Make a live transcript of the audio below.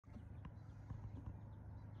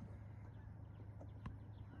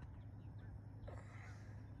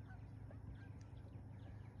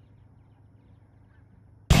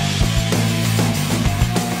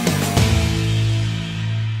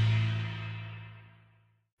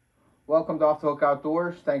Welcome to Off the Hook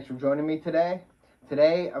Outdoors. Thanks for joining me today.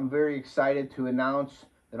 Today I'm very excited to announce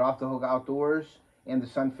that Off the Hook Outdoors and the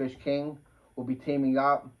Sunfish King will be teaming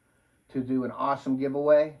up to do an awesome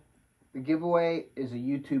giveaway. The giveaway is a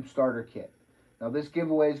YouTube starter kit. Now this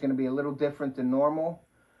giveaway is going to be a little different than normal,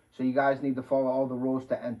 so you guys need to follow all the rules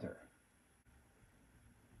to enter.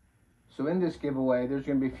 So in this giveaway there's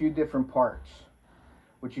going to be a few different parts.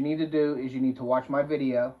 What you need to do is you need to watch my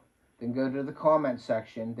video, then go to the comment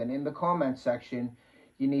section. Then in the comment section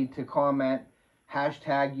you need to comment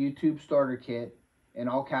hashtag YouTube starter kit in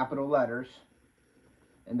all capital letters.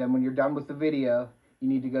 And then when you're done with the video, you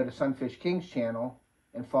need to go to Sunfish King's channel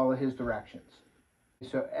and follow his directions.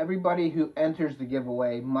 So everybody who enters the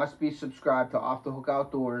giveaway must be subscribed to Off the Hook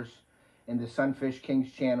Outdoors and the Sunfish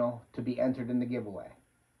King's channel to be entered in the giveaway.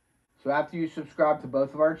 So after you subscribe to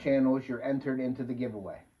both of our channels, you're entered into the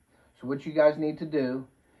giveaway. So what you guys need to do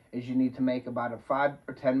is you need to make about a 5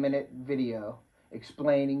 or 10 minute video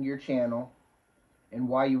explaining your channel and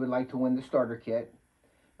why you would like to win the starter kit.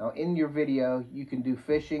 Now in your video you can do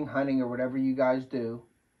fishing, hunting, or whatever you guys do,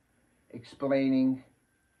 explaining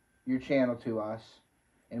your channel to us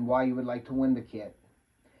and why you would like to win the kit.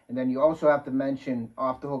 And then you also have to mention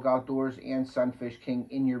Off the Hook Outdoors and Sunfish King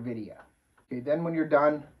in your video. Okay, then when you're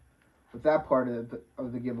done with that part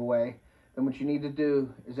of the giveaway, then what you need to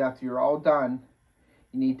do is after you're all done,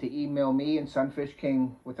 you need to email me and Sunfish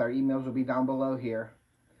King, with our emails will be down below here,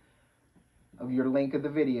 of your link of the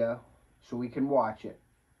video so we can watch it.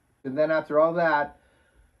 And then after all that,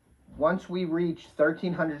 once we reach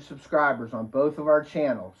 1,300 subscribers on both of our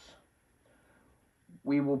channels,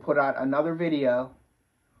 we will put out another video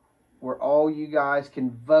where all you guys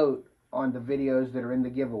can vote on the videos that are in the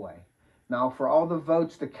giveaway. Now for all the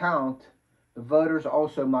votes to count, the voters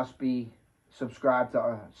also must be subscribed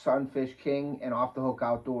to Sunfish King and Off the Hook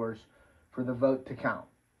Outdoors for the vote to count.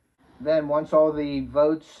 Then once all the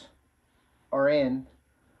votes are in,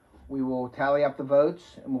 we will tally up the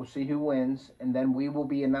votes and we'll see who wins, and then we will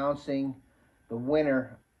be announcing the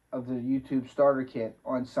winner of the YouTube starter kit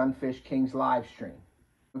on Sunfish King's live stream.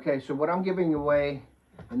 Okay, so what I'm giving away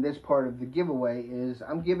in this part of the giveaway is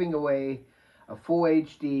I'm giving away a full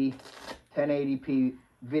HD 1080p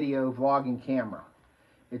video vlogging camera.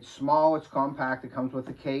 It's small, it's compact, it comes with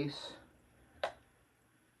a case.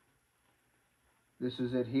 This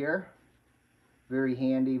is it here. Very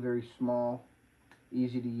handy, very small,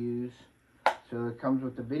 easy to use. So it comes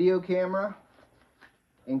with the video camera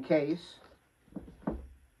in case.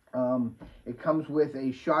 It comes with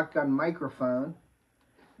a shotgun microphone.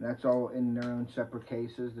 And that's all in their own separate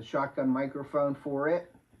cases. The shotgun microphone for it.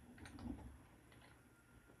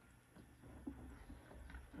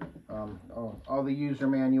 All the user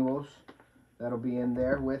manuals that'll be in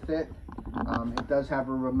there with it. It does have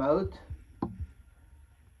a remote,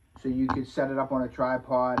 so you could set it up on a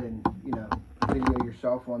tripod and video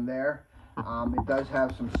yourself on there. It does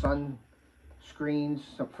have some sun screens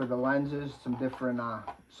for the lenses, some different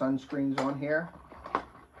sunscreens on here.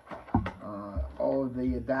 All of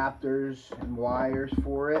the adapters and wires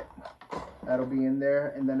for it, that'll be in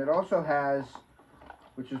there. And then it also has,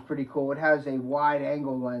 which is pretty cool, it has a wide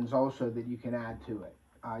angle lens also that you can add to it.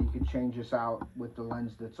 You can change this out with the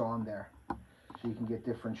lens that's on there, so you can get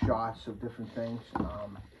different shots of different things.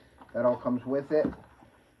 That all comes with it.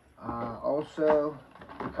 Also,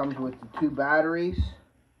 it comes with the 2 batteries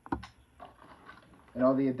and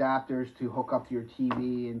all the adapters to hook up to your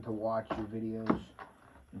TV and to watch your videos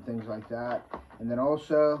and things like that. And then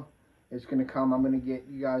also, it's going to come, I'm going to get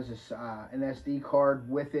you guys an SD card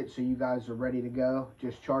with it so you guys are ready to go.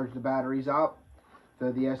 Just charge the batteries up,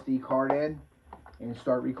 throw the SD card in, and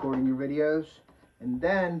start recording your videos. And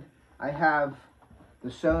then I have the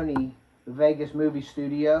Sony, the Vegas Movie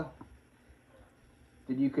Studio,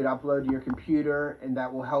 that you could upload to your computer, and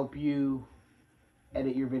that will help you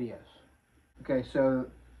edit your videos. Okay, so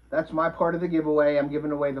that's my part of the giveaway. I'm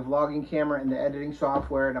giving away the vlogging camera and the editing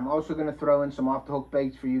software, and I'm also going to throw in some Off the Hook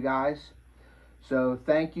baits for you guys. So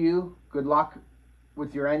thank you, good luck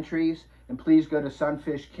with your entries, and please go to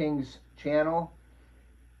Sunfish King's channel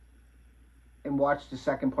and watch the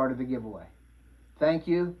second part of the giveaway. Thank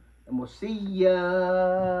you, and we'll see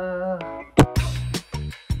ya!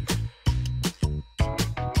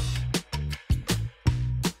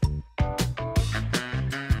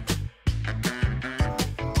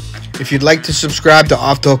 If you'd like to subscribe to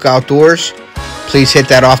Off the Hook Outdoors, please hit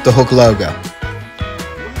that Off the Hook logo.